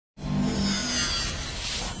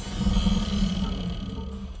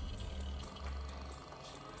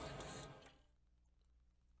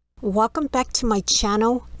Welcome back to my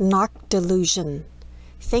channel, Narc Delusion.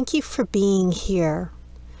 Thank you for being here.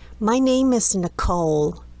 My name is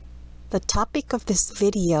Nicole. The topic of this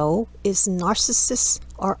video is narcissists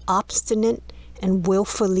are obstinate and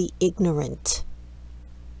willfully ignorant.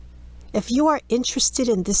 If you are interested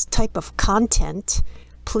in this type of content,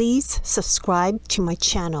 please subscribe to my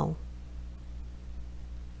channel.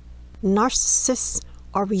 Narcissists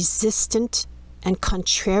are resistant and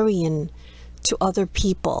contrarian to other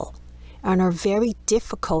people and are very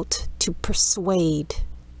difficult to persuade.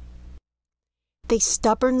 They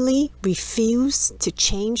stubbornly refuse to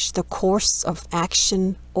change the course of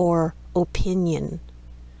action or opinion.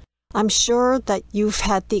 I'm sure that you've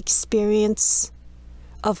had the experience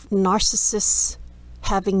of narcissists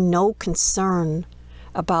having no concern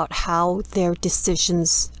about how their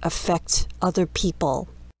decisions affect other people.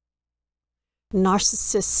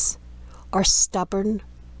 Narcissists are stubborn,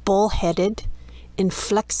 bullheaded,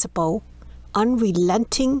 inflexible,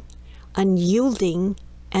 unrelenting, unyielding,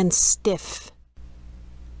 and stiff.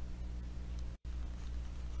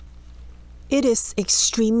 It is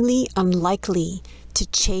extremely unlikely to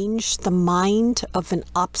change the mind of an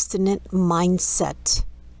obstinate mindset.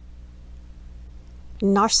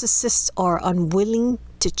 Narcissists are unwilling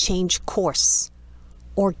to change course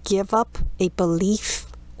or give up a belief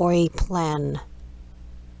or a plan.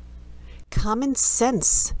 Common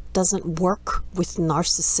sense doesn't work with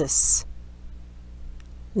narcissists.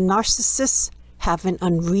 Narcissists have an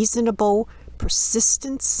unreasonable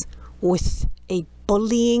persistence with a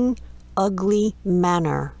bullying, ugly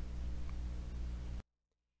manner.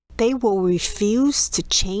 They will refuse to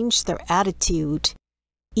change their attitude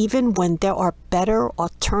even when there are better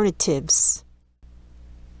alternatives.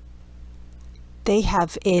 They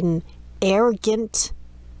have an arrogant,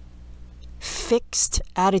 fixed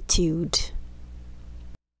attitude.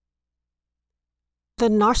 The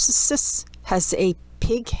narcissist has a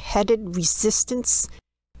pig-headed resistance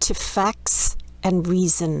to facts and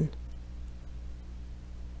reason.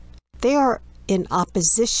 They are in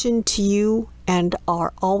opposition to you and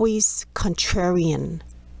are always contrarian.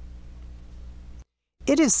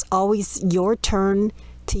 It is always your turn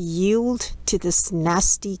to yield to this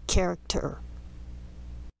nasty character.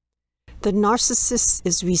 The narcissist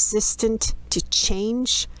is resistant to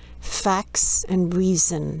change, facts, and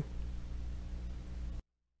reason.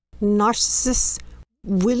 Narcissists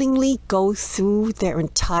willingly go through their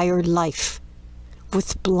entire life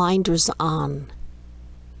with blinders on.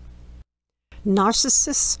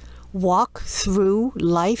 Narcissists walk through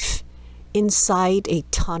life inside a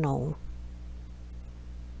tunnel.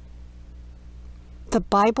 The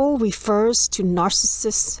Bible refers to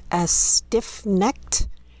narcissists as stiff-necked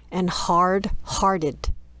and hard-hearted.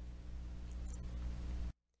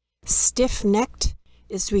 Stiff-necked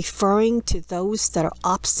is referring to those that are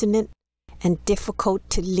obstinate and difficult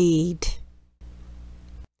to lead.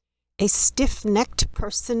 A stiff-necked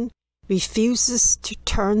person refuses to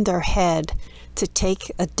turn their head to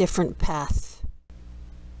take a different path.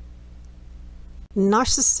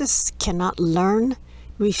 Narcissists cannot learn,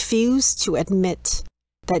 refuse to admit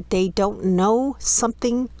that they don't know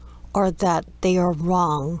something or that they are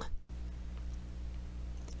wrong.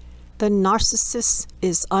 The narcissist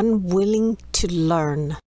is unwilling to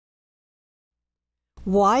learn.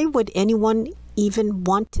 Why would anyone even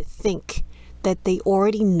want to think that they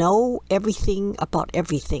already know everything about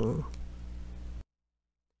everything?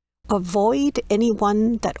 Avoid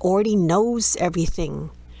anyone that already knows everything,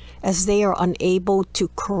 as they are unable to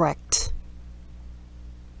correct.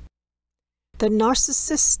 The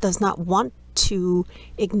narcissist does not want to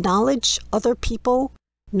acknowledge other people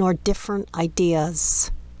nor different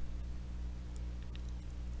ideas.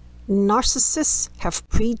 Narcissists have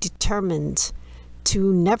predetermined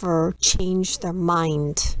to never change their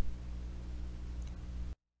mind.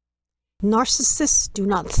 Narcissists do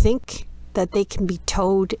not think that they can be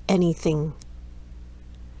told anything.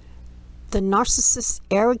 The narcissist's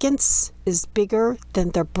arrogance is bigger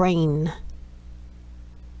than their brain.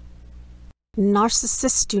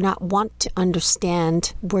 Narcissists do not want to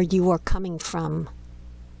understand where you are coming from.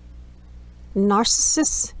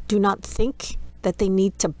 Narcissists do not think that they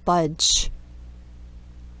need to budge.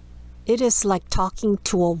 It is like talking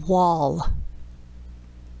to a wall.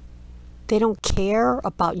 They don't care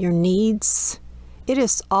about your needs. It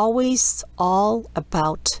is always all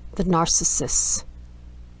about the narcissist.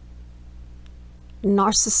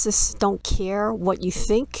 Narcissists don't care what you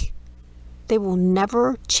think. They will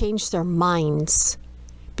never change their minds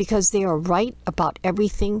because they are right about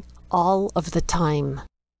everything all of the time.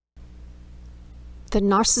 The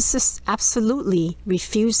narcissist absolutely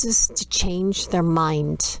refuses to change their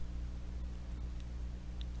mind.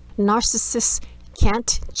 Narcissists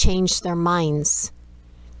can't change their minds.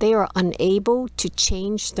 They are unable to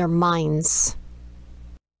change their minds.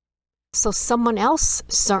 So someone else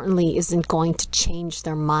certainly isn't going to change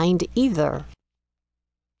their mind either.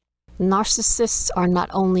 Narcissists are not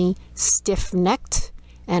only stiff-necked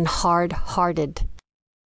and hard-hearted.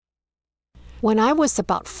 When I was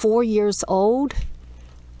about 4 years old,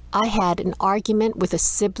 I had an argument with a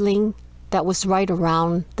sibling that was right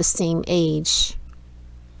around the same age.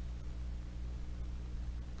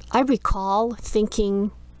 I recall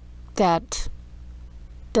thinking that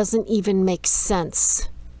doesn't even make sense,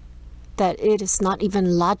 that it is not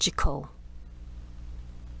even logical.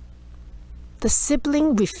 The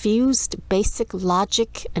sibling refused basic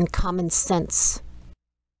logic and common sense.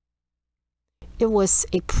 It was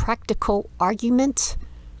a practical argument,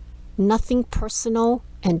 nothing personal,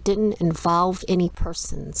 and didn't involve any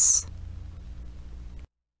persons.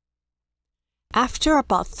 After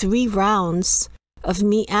about 3 rounds of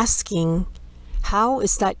me asking, how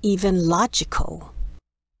is that even logical?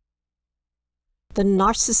 The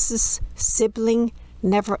narcissist sibling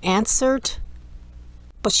never answered,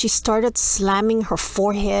 but she started slamming her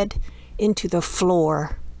forehead into the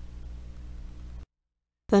floor.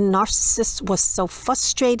 The narcissist was so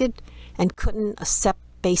frustrated and couldn't accept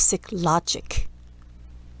basic logic.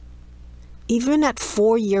 Even at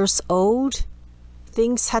 4 years old,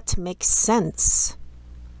 things had to make sense.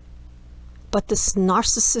 But this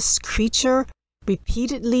narcissist creature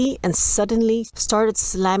repeatedly and suddenly started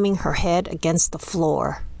slamming her head against the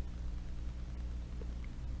floor.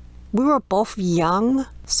 We were both young,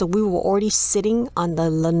 so we were already sitting on the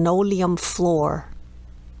linoleum floor.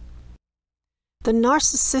 The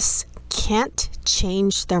narcissists can't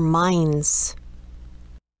change their minds.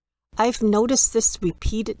 I've noticed this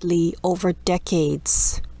repeatedly over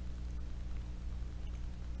decades.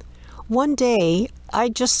 One day, I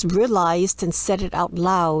just realized and said it out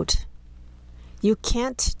loud. You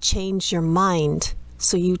can't change your mind,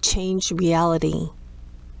 so you change reality.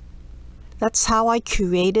 That's how I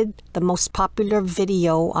created the most popular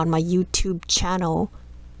video on my YouTube channel,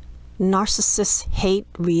 Narcissists Hate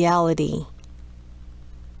Reality.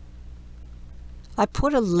 I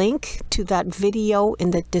put a link to that video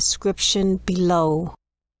in the description below.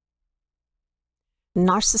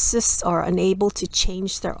 Narcissists are unable to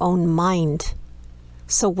change their own mind,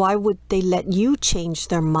 so why would they let you change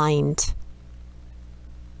their mind?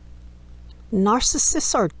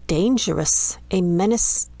 Narcissists are dangerous, a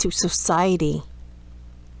menace to society.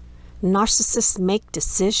 Narcissists make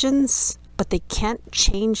decisions, but they can't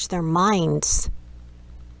change their minds.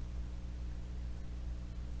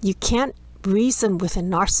 You can't reason with a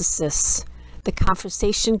narcissist. The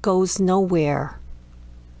conversation goes nowhere.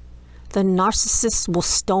 The narcissist will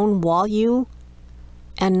stonewall you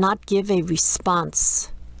and not give a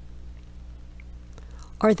response.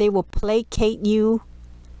 Or they will placate you,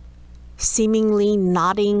 seemingly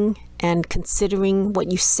nodding and considering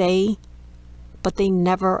what you say, but they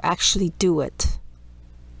never actually do it.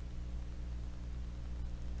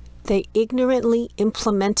 They ignorantly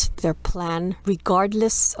implement their plan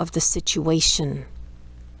regardless of the situation,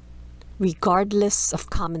 regardless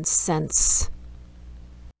of common sense.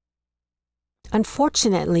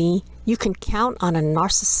 Unfortunately, you can count on a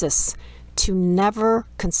narcissist to never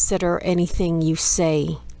consider anything you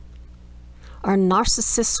say. Our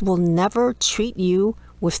narcissist will never treat you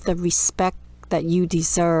with the respect that you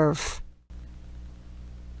deserve.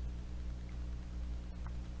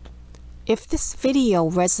 If this video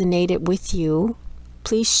resonated with you,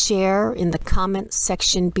 please share in the comment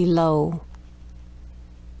section below.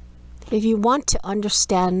 If you want to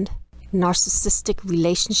understand narcissistic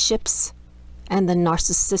relationships and the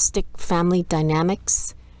narcissistic family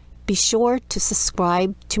dynamics, be sure to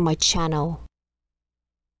subscribe to my channel.